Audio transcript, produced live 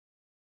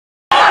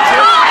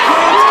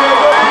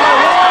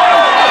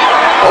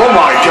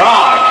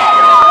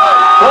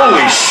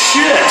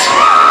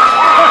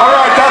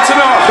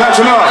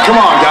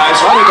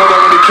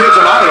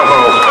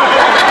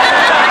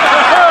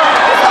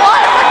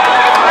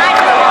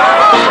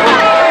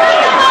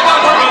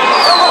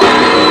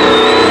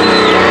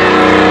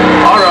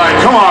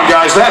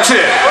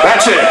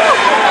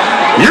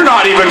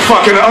even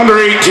fucking under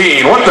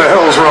 18. What the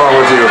hell's wrong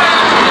with you?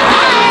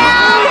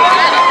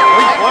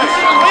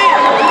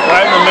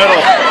 Right in the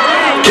middle.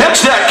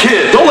 Catch that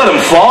kid. Don't let him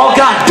fall.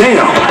 God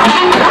damn.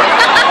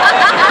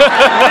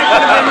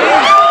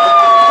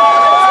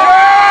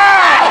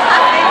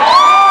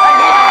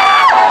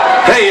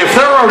 Hey, if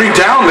they're already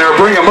down there,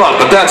 bring them up,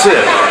 but that's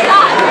it.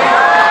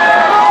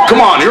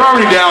 Come on, you're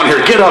already down here.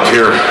 Get up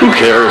here. Who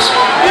cares?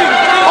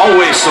 I'll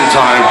waste some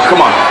time.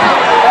 Come on.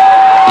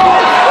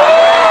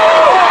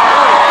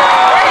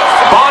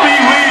 Bobby,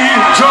 Lee,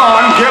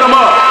 John, get them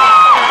up.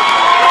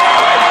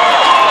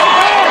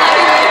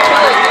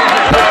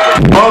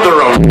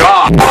 Mother of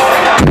God.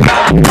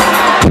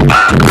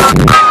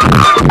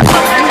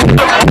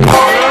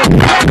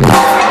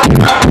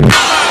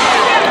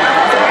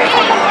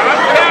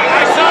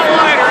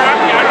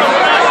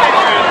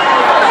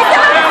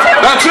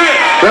 That's it.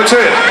 That's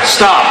it.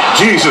 Stop.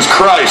 Jesus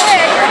Christ.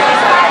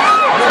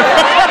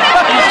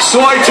 So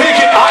I take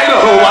it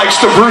Idaho likes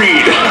to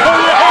breed.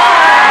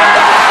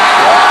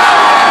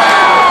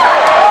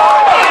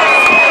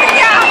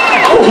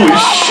 Holy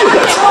shit.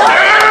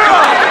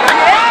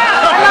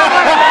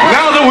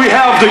 Now that we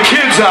have the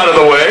kids out of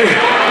the way.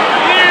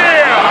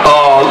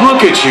 Oh,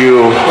 look at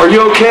you. Are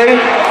you okay?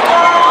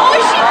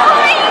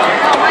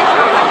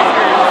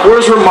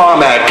 Where's her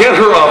mom at? Get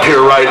her up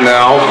here right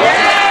now.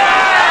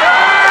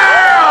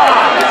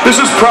 This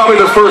is probably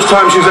the first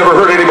time she's ever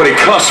heard anybody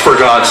cuss, for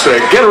God's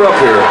sake. Get her up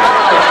here.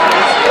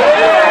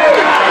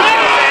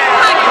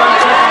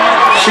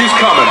 She's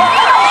coming.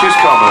 She's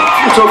coming.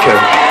 It's okay.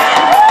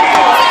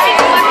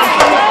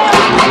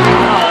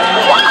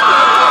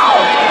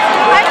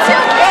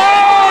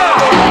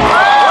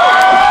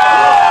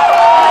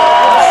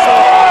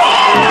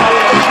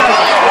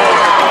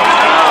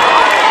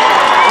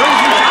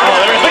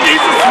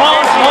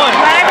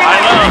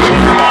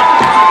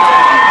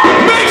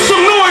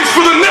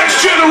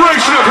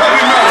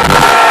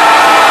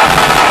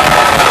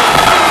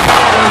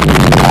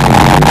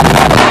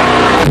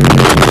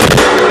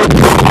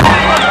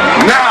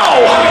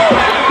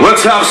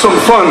 Let's have some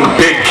fun,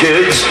 big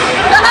kids.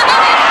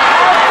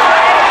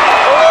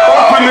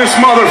 Open this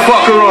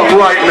motherfucker up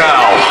right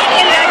now.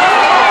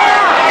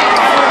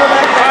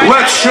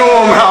 Let's show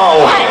them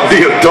how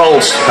the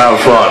adults have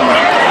fun.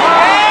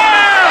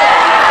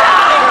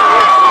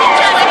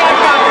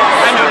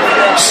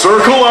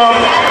 Circle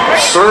up,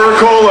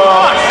 circle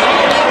up.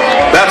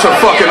 That's a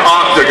fucking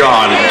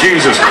octagon.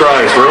 Jesus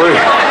Christ, really?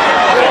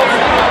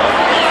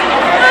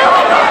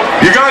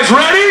 You guys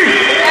ready?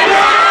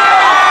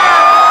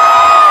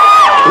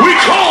 We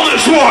call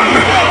this one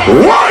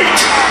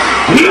White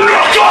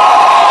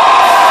Knuckle!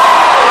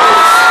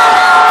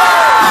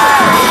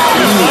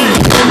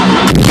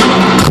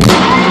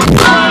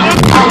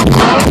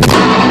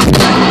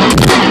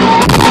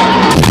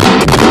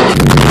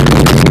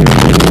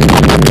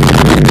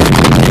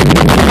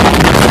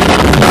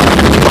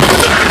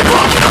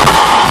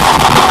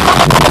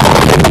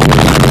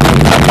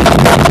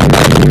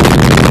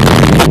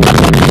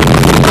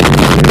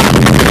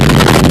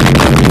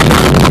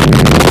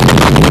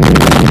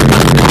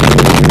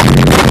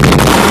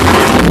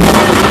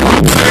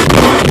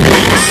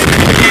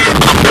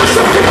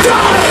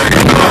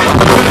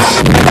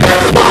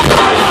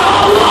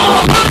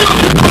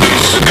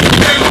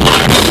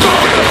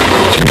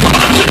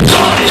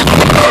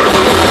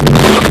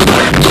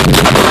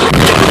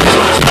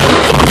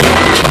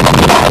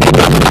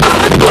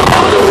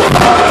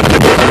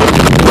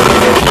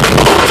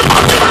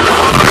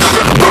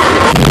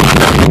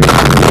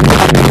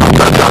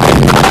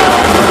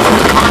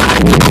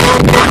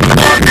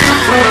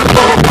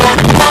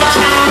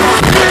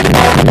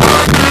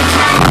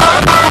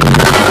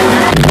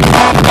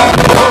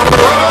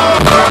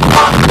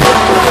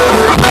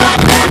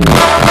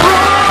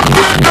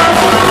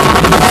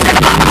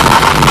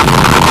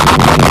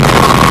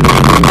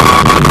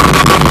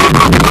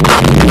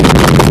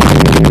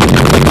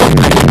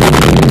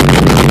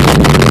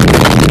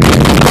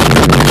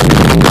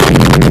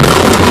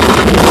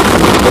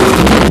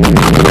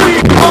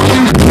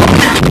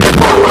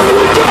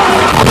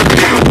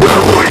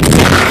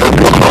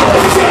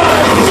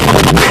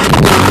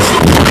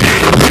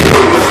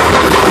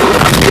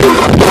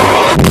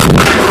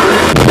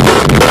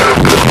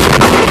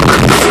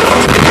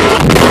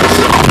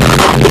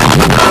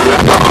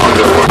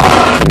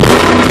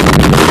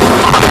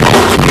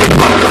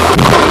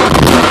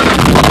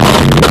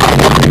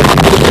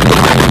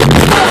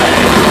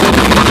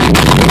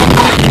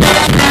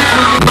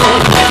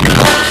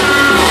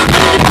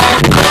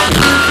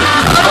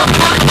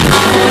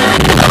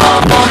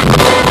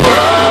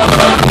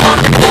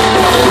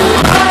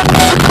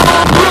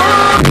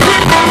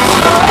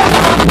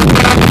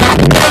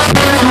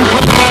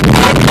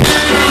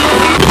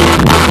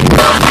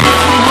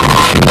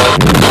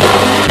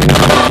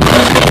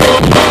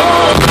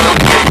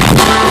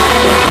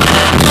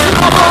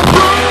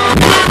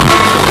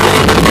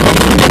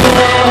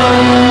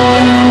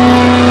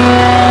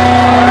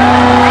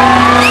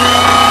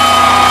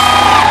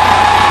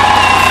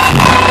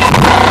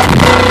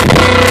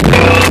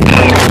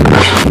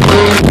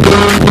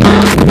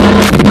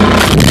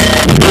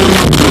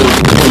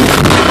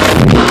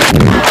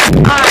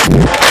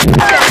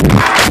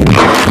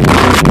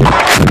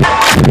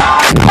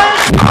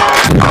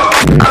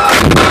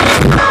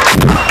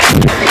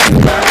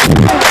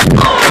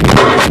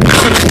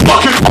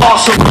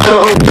 Awesome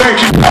show. Thank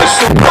you guys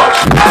so much.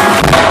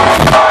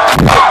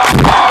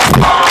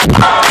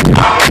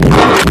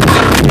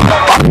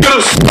 I'm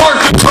gonna start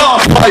this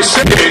off by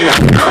saying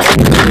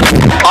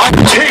I'm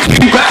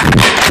taking back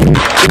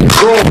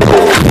control.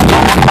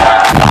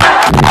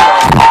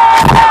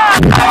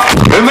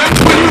 And that's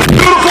when you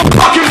beautiful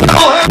fucking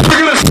metalheads are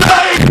gonna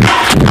say,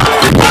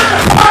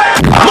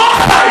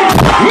 my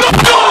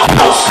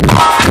knuckles!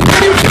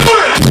 Can you do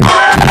it?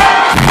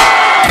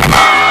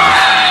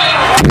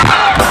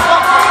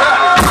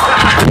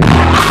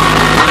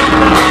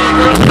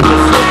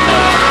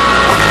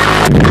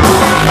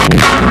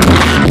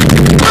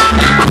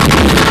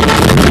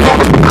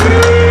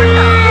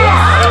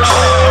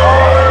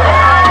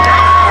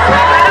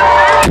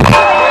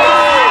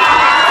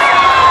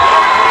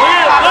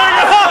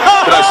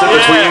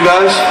 Between you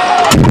guys?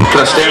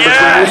 Can I stand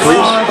between you,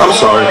 please? I'm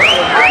sorry.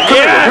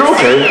 Yes. You're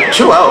okay.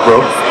 Chill out,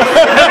 bro.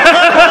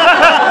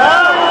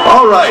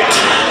 All right.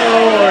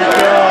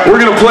 We're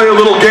going to play a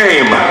little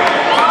game.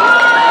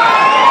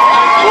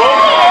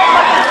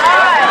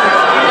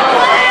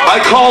 I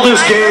call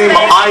this game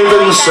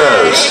Ivan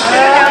Says.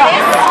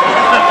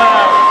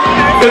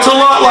 It's a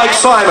lot like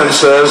Simon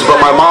Says, but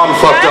my mom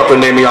fucked up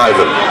and named me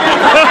Ivan.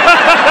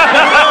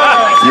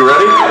 You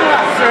ready?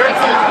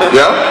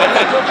 Yeah?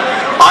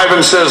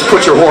 Ivan says,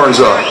 put your horns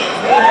up.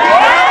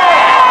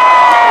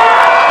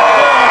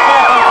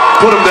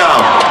 Put them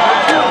down.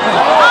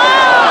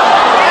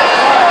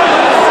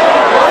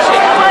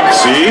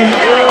 See?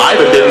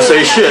 Ivan didn't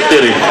say shit,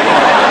 did he?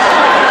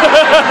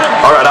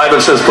 All right,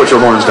 Ivan says, put your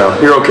horns down.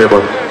 You're okay,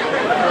 bud.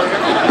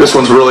 This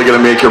one's really going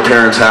to make your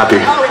parents happy.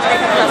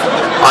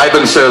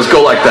 Ivan says,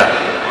 go like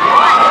that.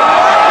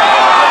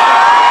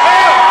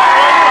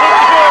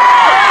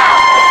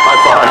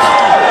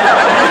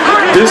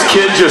 This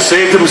kid just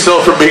saved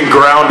himself from being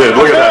grounded.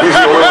 Look at that. He's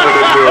the only one that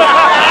didn't do it.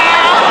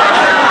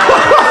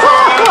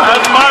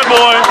 That's my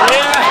boy.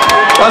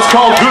 That's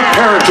called good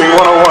parenting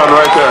 101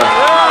 right there.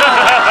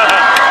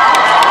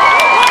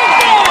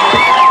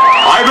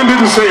 Ivan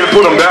didn't say to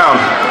put him down.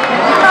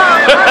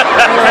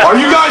 Are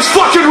you guys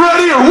fucking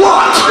ready or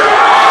what?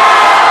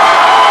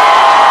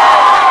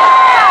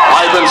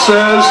 Ivan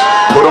says,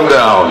 put him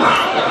down.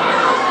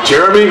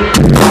 Jeremy?